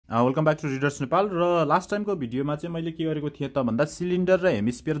Welcome back to readers Nepal. र last टाइमको भिडियोमा चाहिँ मैले के गरेको थिएँ त भन्दा सिलिन्डर र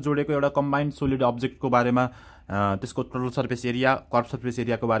हेमिस्फियर जोडेको एउटा कम्बाइन्ड सोलिड अब्जेक्टको बारेमा त्यसको total surface area curve surface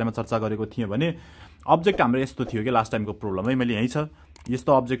एरियाको बारेमा चर्चा गरेको थिएँ भने अब्जेक्ट हाम्रो यस्तो थियो कि लास्ट टाइमको प्रब्लम है मैले यही छ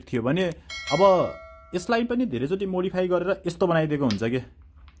यस्तो अब्जेक्ट थियो भने अब यसलाई पनि धेरैचोटि मोडिफाई गरेर यस्तो बनाइदिएको हुन्छ के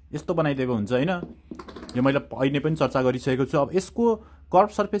यस्तो बनाइदिएको हुन्छ हैन। यो मैले अहिले पनि चर्चा गरिसकेको छु। अब यसको कर्भ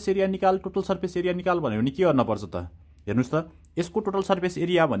सर्फेस एरिया निकाल टोटल सर्फेस एरिया निकाल भन्यो भने के गर्न पर्छ त हेर्नुस् त। यसको टोटल सर्फेस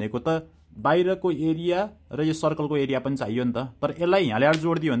एरिया भनेको त बाहिरको एरिया र यो सर्कलको एरिया पनि चाहियो नि त। तर यसलाई यहाँ ल्याएर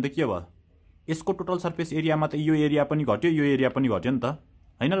जोडिदियो भने त के भयो, यसको टोटल सर्फेस एरियामा त यो एरिया पनि घट्यो यो एरिया पनि घट्यो नि त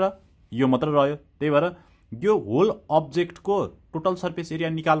हैन र यो मात्र रह्यो। त्यही भएर यो होल अब्जेक्टको टोटल सर्फेस एरिया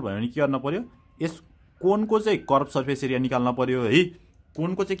निकाल भन्यो भने के गर्न पर्यो, यस कोनको चाहिँ कर्भ सर्फेस एरिया निकाल्न पर्यो है।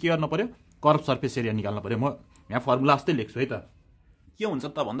 कोनको चाहिँ के गर्न पर्यो, कर्भ सर्फेस एरिया निकाल्न पर्यो। म यहाँ फर्मुला जस्तै लेख्छु है त। के हुन्छ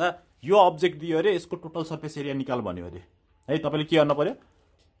त भन्दा यो अब्जेक्ट दियो अरे यसको टोटल सर्फेस एरिया निकाल भन्यो अरे है। तपाईले के गर्न पर्यो,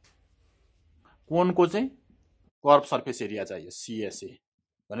 कोनको चाहिँ कर्भ सर्फेस एरिया चाहियो सीएसए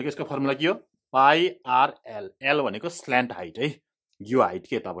भनेको यसको फर्मुला के हो, पाई आर एल। एल भनेको स्ल्यान्ट हाइट है, यो हाइट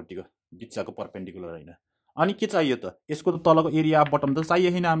के यतापट्टिको बिचको परपेन्डिकुलर हैन। अनि के चाहियो त, यसको त तलको एरिया बटम त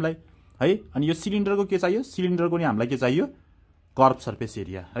चाहियो हैन हामीलाई है। अनि यो सिलिन्डरको के चाहियो, सिलिन्डरको नि हामीलाई के चाहियो, कर्भ सर्फेस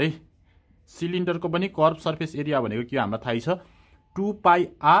एरिया है। सिलिन्डरको पनि कर्भ सर्फेस एरिया भनेको के हामीलाई थाहै छ, 2 पाई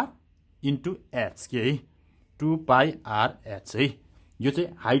आर इन्टु एच के है, 2 पाई आर एच है। यो चाहिँ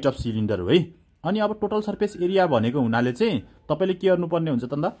हाइट अफ सिलिन्डर हो है। अनि अब टोटल सर्फेस एरिया भनेको हुनाले चाहिँ तपाईले के गर्नुपर्ने हुन्छ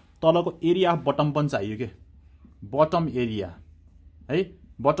त, तलको एरिया अफ बटम पनि चाहियो के, बटम एरिया है।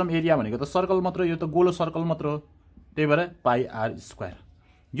 बटम एरिया भनेको त सर्कल मात्र, यो त गोलो सर्कल मात्र हो। त्यही भएर पाई आर स्क्वायर।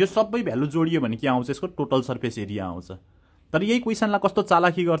 यो सबै भ्यालु जोडियो भने के आउँछ, यसको टोटल सर्फेस एरिया आउँछ। तर यही क्वेसनलाई कस्तो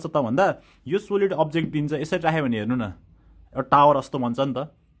चालाकी गर्छ त भन्दा यो सोलिड अब्जेक्ट दिन्छ यसरी राख्यो भने हेर्नु न एउटा टावर जस्तो भन्छ नि त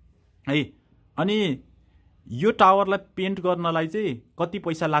है। अनि यो टावरलाई पेन्ट गर्नलाई चाहिँ कति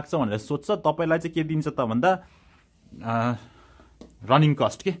पैसा लाग्छ भनेर सोध्छ, तपाईलाई चाहिँ के दिन्छ त भन्दा रनिङ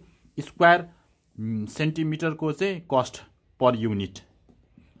कस्ट के, स्क्वायर सेन्टिमिटरको चाहिँ cost per unit.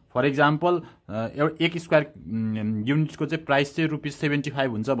 For example एक स्क्वायर युनिटको चाहिँ प्राइस चाहिँ ₹75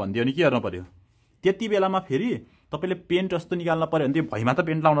 हुन्छ भनिदियो भने के गर्नु पर्यो, त्यति बेलामा फेरि तपाईले पेन्ट जस्तो निकाल्न पर्यो भने त्यो भैमा त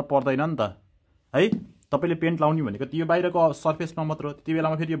पेन्ट लाउन पर्दैन नि त है। तपाईले पेन्ट लाउने भनेको त्यो बाहिरको सर्फेसमा मात्र हो। त्यति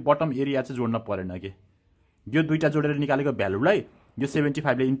बेलामा फेरि यो बटम एरिया चाहिँ जोड्न परेन के। यो दुईटा जोडेर निकालेको भ्यालुलाई यो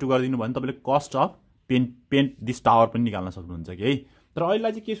 75 ले इन्टु गरिदिनु भने तपाईले cost of pant this tower पनि निकाल्न सक्नुहुन्छ कि है। तर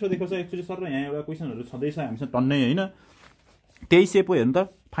अहिले चाहिँ के सोधेको छ एक्चुअली सर, यहाँ एउटा क्वेसनहरु छँदैछ हामीसँग टन्नै हैन। त्यही सेप हो हेर्नु त,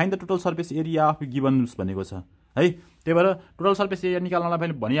 find the total surface area of given भनेको छ है। त्यही भएर टोटल सर्फेस एरिया निकाल्नलाई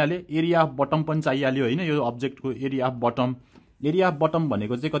पनि भनिहाले, एरिया अफ बटम पनि चाहिहाल्यो हैन। यो अब्जेक्टको area of bottom, area of bottom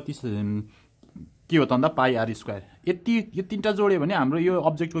भनेको चाहिँ कति के हो त भन्दा पाई आर स्क्वायर। यो तीनटा जोड्यो भने हाम्रो यो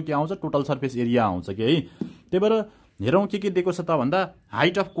अब्जेक्टको के आउँछ, टोटल सर्फेस एरिया आउँछ कि है। त्यही भएर हेरौँ के दिएको छ त भन्दा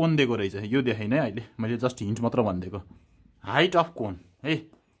हाइट अफ कोन दिएको रहेछ। यो देखाइन है अहिले, मैले जस्ट हिन्ट मात्र भनिदिएको। हाइट अफ कोन है,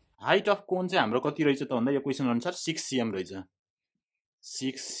 हाइट अफ कोन चाहिँ हाम्रो कति रहेछ त भन्दा यो क्वेसन अनुसार 6 cm रहेछ,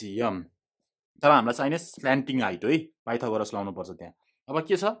 6 cm। तर हामीलाई चाहिने स्ल्यान्टिङ हाइट हो है, पाइथागोरस लाउनु पर्छ त्यहाँ। अब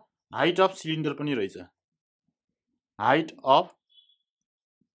के छ, हाइट अफ सिलिन्डर पनि रहेछ, हाइट अफ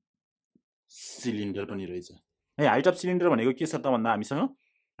सिलिन्डर पनि रहेछ है। हाइट अफ सिलिन्डर भनेको के छ त भन्दा हामीसँग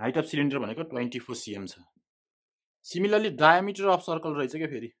हाइट अफ सिलिन्डर भनेको 24 cm छ। सिमिलरली डायमिटर अफ सर्कल रहेछ क्या,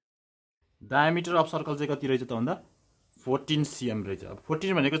 फेरि डायमिटर अफ सर्कल चाहिँ कति रहेछ त भन्दा 14 cm रहेछ। अब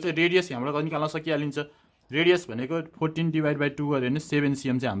 14 भनेको चाहिँ रेडियस हाम्रो निकाल्न सकिहालिन्छ। रेडियस भनेको 14 डिभाइड बाई 2 गऱ्यो भने 7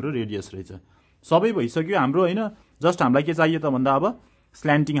 cm चाहिँ हाम्रो रेडियस रहेछ। सबै भइसक्यो हाम्रो हैन। जस्ट हामीलाई के चाहियो त भन्दा अब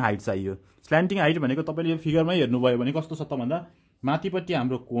स्ल्यान्टिङ हाइट चाहियो। स्ल्यान्टिङ हाइट भनेको तपाईले यो फिगरमै हेर्नुभयो भने कस्तो छ त भन्दा माथिपट्टि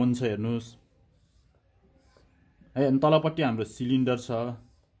हाम्रो कोन छ हेर्नुस् है, अनि तलपट्टि हाम्रो सिलिन्डर छ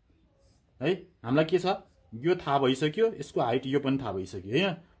है। हामीलाई के छ, यो थाहा भइसक्यो, यसको हाइट यो पनि थाहा भइसक्यो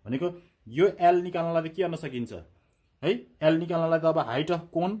हैन। भनेको यो एल निकाल्नलाई त के गर्न सकिन्छ है, एल निकाल्नलाई त अब height of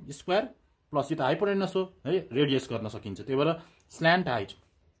cone square plus यो त हाइपोटेनस हो है, रेडियस गर्न सकिन्छ। त्यही भएर स्ल्यान्ट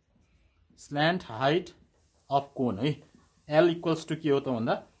हाइट अफ कोन है, एल इक्वल्स टु के हो त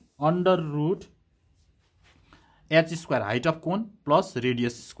भन्दा under root H square height of cone plus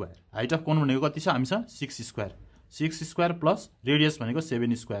radius square. Height of कोन भनेको कति छ हामीसँग 6 स्क्वायर, 6 स्क्वायर प्लस रेडियस भनेको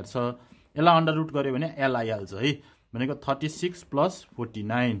 7 स्क्वायर छ। यसलाई अन्डर रुट गर्यो भने एल आइहाल्छ है। भनेको 36 प्लस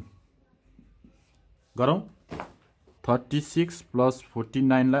 49 गरौँ, 36 प्लस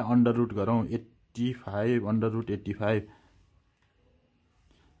 49 लाई अन्डर रुट गरौँ, 85 अन्डर रुट 85,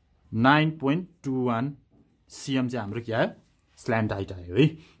 9.21 cm चाहिँ हाम्रो के आयो, स्ल्यान्ट हाइट आयो है।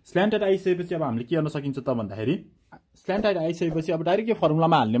 स्ल्यान्ट हाइट आइसकेपछि अब हामीले के गर्न सकिन्छ त भन्दाखेरि स्ल्यान्ट हाइट आइसकेपछि अब डाइरेक्ट यो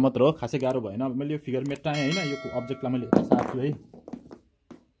फर्मुलामा हाल्ने मात्र हो, खासै गाह्रो भएन। अब मैले यो फिगर मेटाएँ हैन, यो अब्जेक्टलाई मैले यता सार्छु है,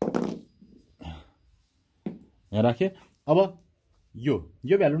 यहाँ राखेँ। अब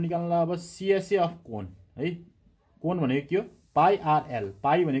यो भ्यालु निकाल्नलाई अब सिएसए अफ कोन है कोन भनेको के हो पाई आरएल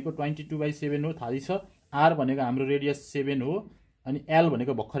पाई भनेको 22/7 हो थाहा छ आर भनेको हाम्रो रेडियस 7 हो अनि एल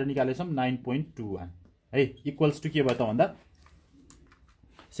भनेको भर्खरै निकालेछौं 9.21 है इक्वल्स टु के भयो त भन्दा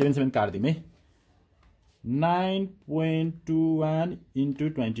 7 काट्दिम है 9.21 into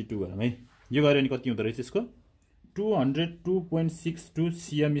 22 गरौँ है यो गरे नि कति हुँदो रहेछ यसको 202.62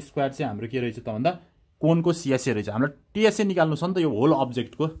 cm स्क्वायर चाहिँ हाम्रो के रहेछ त भन्दा कोनको सिएसए रहेछ हाम्रो टीएसए निकाल्नु छ नि त यो होल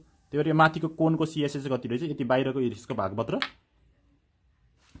अब्जेक्टको त्यही भएर यो माथिको कोनको सिएसए चाहिँ कति रहेछ यति बाहिरको यसको भाग मात्र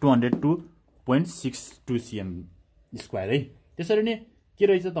 202.62 cm स्क्वायर है त्यसरी नै के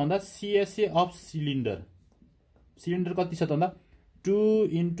रहेछ त भन्दा सिएसए अफ सिलिन्डर कति छ त भन्दा 2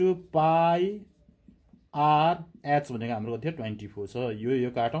 into पाई आर एच भनेको हाम्रो कति हो 24 छ यो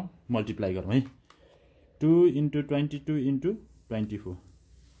काटौं मल्टिप्लाई गरौँ है 2 into 22 into 24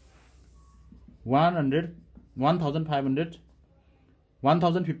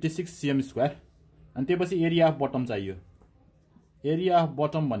 1056 cm स्क्वायर अनि त्यसपछि एरिया अफ बटम चाहियो एरिया अफ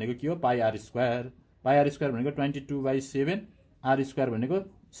बटम भनेको के हो पाई आर स्क्वायर भनेको 22/7 आर स्क्वायर भनेको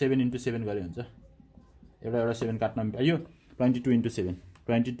 7 into 7 गरे हुन्छ एउटा 7 काट्न पाइयो 22 into 7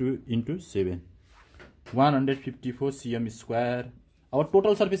 154 cm स्क्वायर अब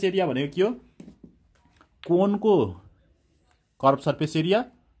टोटल सर्फेस एरिया भनेको के हो कोनको कर्व सर्फेस एरिया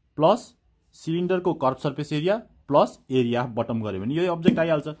प्लस सिलिन्डरको curve surface area plus area of bottom गरे भने यो अब्जेक्ट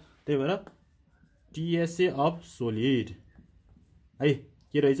आइहाल्छ त्यही भएर टीएसए अफ सोलिड है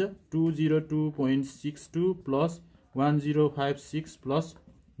के रहेछ 202.62 प्लस 1056 प्लस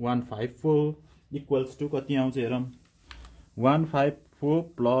 154 इक्वल्स टु कति आउँछ हेरौँ 154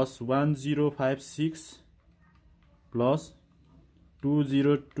 plus 1056 plus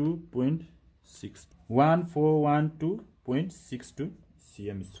 202.6 1412.62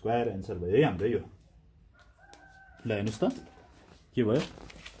 cm square answer भयो है हाम्रो यो ल हेर्नुस् त के भयो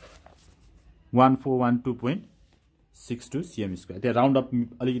 1412.62 cm स्क्वायर त्यो राउन्ड अप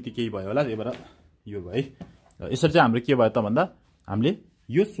अलिकति केही भयो होला त्यही भएर यो भयो है यसरी चाहिँ हाम्रो के भयो त भन्दा हामीले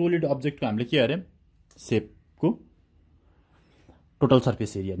यो सोलिड अब्जेक्टको हामीले के गर्यौं शेपको टोटल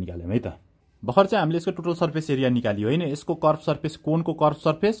सर्फेस एरिया निकाल्यौं है त भर्खर चाहिँ हामीले यसको टोटल सर्फेस एरिया निकालियो हैन यसको curve surface कोनको curve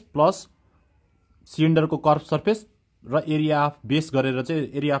surface plus सिलिन्डरको कर्व सर्फेस र एरिया अफ बेस गरेर चाहिँ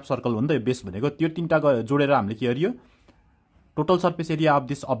एरिया अफ सर्कल हो नि त यो बेस भनेको त्यो तीनटा जोडेर हामीले के गरियो total surface area of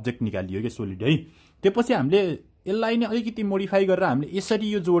this object निकालियो के सोलिड है त्यसपछि हामीले यसलाई नै अलिकति मोडिफाई गरेर हामीले यसरी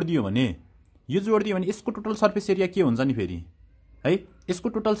यो जोड्दियो भने यसको टोटल सर्फेस एरिया के हुन्छ नि फेरि है यसको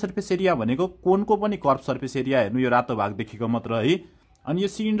टोटल सर्फेस एरिया भनेको कोनको पनि कर्व सर्फेस एरिया हेर्नु यो रातो भाग देखिएको मात्र है अनि यो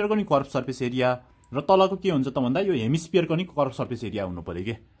सिलिन्डरको नि कर्व सर्फेस एरिया र तलको के हुन्छ त भन्दा यो हेमिस्फियरको नि कर्व सर्फेस एरिया हुनु पर्यो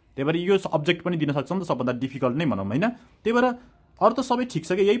के त्यही भएर यो अब्जेक्ट पनि दिन सक्छौं त सबभन्दा डिफिकल्ट नै भनौं हैन त्यही भएर अरु त सबै ठीक छ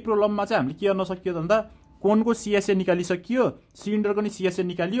के यही प्रब्लममा चाहिँ हामीले के गर्न सकियो भन्दा कोनको सिएसए निकालिसकियो सिलिन्डरको नि सिएसए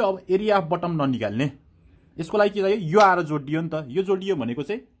निकालियो अब एरिया अफ बटम ननिकाल्ने यसको लागि के चाहियो यो आएर जोडियो नि त यो जोडियो भनेको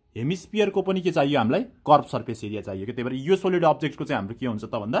चाहिँ हेमिस्फियरको पनि के चाहियो हामीलाई कर्व सर्फेस एरिया चाहियो के त्यही भएर यो सोलिड अब्जेक्टको चाहिँ हाम्रो के हुन्छ त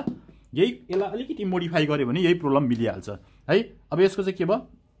भन्दा यसलाई अलिकति मोडिफाई गर्यो भने यही प्रब्लम मिलिहाल्छ है अब यसको चाहिँ के भयो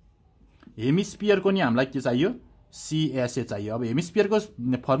हेमिस्फियरको नि हामीलाई के चाहियो सीएसए चाहियो अब हेमिस्फियरको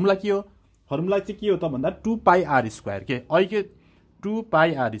फर्मुला के हो फर्मुला चाहिँ के हो त भन्दा 2 पाई आर स्क्वायर के अहिले 2 पाई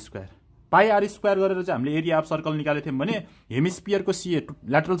आर स्क्वायर गरेर चाहिँ हामीले एरिया अफ सर्कल निकालेको थियौं भने हेमिस्फियरको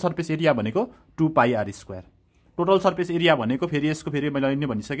ल्याटरल सर्फेस एरिया भनेको 2 पाई are square total surface area भनेको फेरि यसको फेरि मैले अहिले नै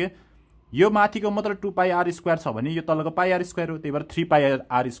भनिसके यो माथिको मात्र 2 पाई आर स्क्वायर छ भने यो तलको पाई आर स्क्वायर हो त्यही भएर 3 पाई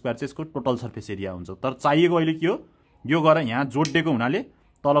आर स्क्वायर चाहिँ यसको टोटल सर्फेस एरिया हुन्छ तर चाहिएको अहिले के हो यो गरेर यहाँ जोडिएको हुनाले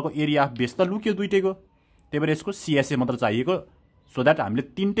तलको एरिया अफ बेस त लुक्यो दुईटैको त्यही भएर यसको सीएसए मात्र चाहिएको सो दैट हामीले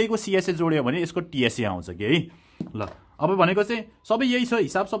तीनटैको सीएसए जोड्यो भने यसको टीएसए आउँछ के है ल अब भनेको चाहिँ सबै यही छ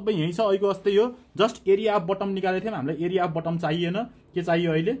हिसाब सबै यही छ अहिलेको जस्तै हो जस्ट एरिया अफ बटम निकालेको थियौं हामीले एरिया अफ बटम चाहिएन के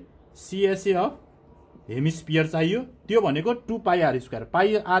चाहियो अहिले सीएसए अफ हेमिस्फियर चाहियो त्यो भनेको 2 पाई आर स्क्वायर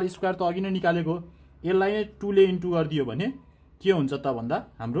त अघि नै निकालेको यसलाई 2 ले इन्टु गरिदियो भने के हुन्छ त भन्दा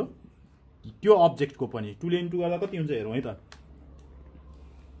हाम्रो त्यो अब्जेक्टको पनि 2 ले इन्टु गर्दा कति हुन्छ हेरौँ है त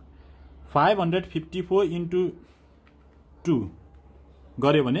 554 into 2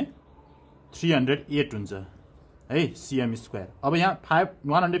 गर्यो भने 308 हुन्छ है सीएम स्क्वायर अब यहाँ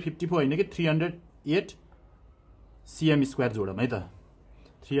 154 हैन कि 308 सीएम स्क्वायर जोडौँ है त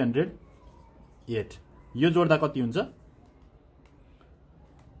 308 यो जोड्दा कति हुन्छ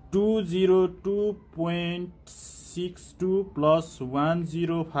 202.62 प्लस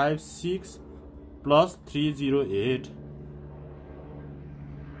 1056 प्लस 308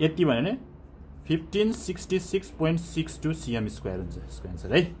 यति भने 1566.62 सीएम स्क्वायर हुन्छ यसको आन्सर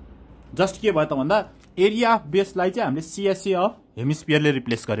है जस्ट के भयो त भन्दा एरिया अफ बेसलाई चाहिँ हामीले सीएसए अफ हेमिस्फियरले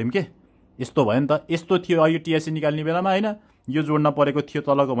रिप्लेस गर्यौं के यस्तो भयो नि त यस्तो थियो अहिले टीएसए निकाल्ने बेलामा हैन यो जोड्न परेको थियो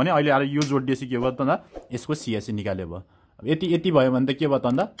तलको भने अहिले आएर यो जोडिएपछि के भयो त यसको सिएसए निकाल्यो भयो। अब यति भयो भने त के भयो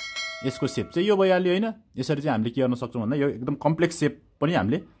त यसको सेप चाहिँ यो भइहाल्यो हैन। यसरी चाहिँ हामीले के गर्न सक्छौँ भन्दा यो एकदम कम्प्लेक्स सेप पनि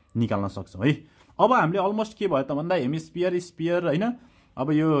हामीले निकाल्न सक्छौँ है। अब हामीले अलमोस्ट के भयो त भन्दा हेमिस्फियर स्फियर हैन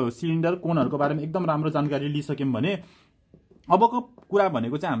अब यो सिलिन्डर कोनहरुको बारेमा एकदम राम्रो जानकारी लिइसक्यौं भने अबको कुरा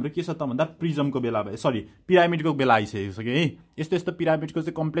भनेको चाहिँ हाम्रो के छ त भन्दा प्रिजमको बेला भयो, सरी पिरामिडको बेला आइसक्यो है। यस्तो यस्तो पिरामिडको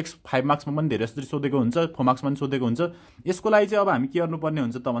चाहिँ कम्प्लेक्स 5 मार्क्समा पनि धेरै जसरी सोधेको हुन्छ, 4 मार्क्समा पनि सोधेको हुन्छ। यसको लागि चाहिँ अब हामी के गर्नुपर्ने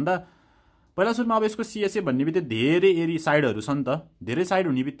हुन्छ त भन्दा पहिला सुरुमा अब यसको सिएसए भन्ने बित्तिकै धेरै एरिया साइडहरु छन् त। धेरै साइड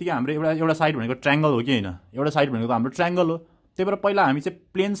हुने बित्तिकै हाम्रो एउटा साइड भनेको ट्रायंगल हो कि हैन, एउटा साइड भनेको त हाम्रो ट्रायंगल हो। त्यही भएर पहिला हामी चाहिँ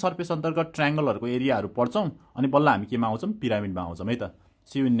प्लेन सर्फेस अन्तर्गत ट्रायंगलहरुको एरियाहरु पढ्छौं अनि बल्ल हामी केमा आउँछौं पिरामिडमा आउँछौं है त।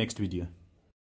 C you in next video.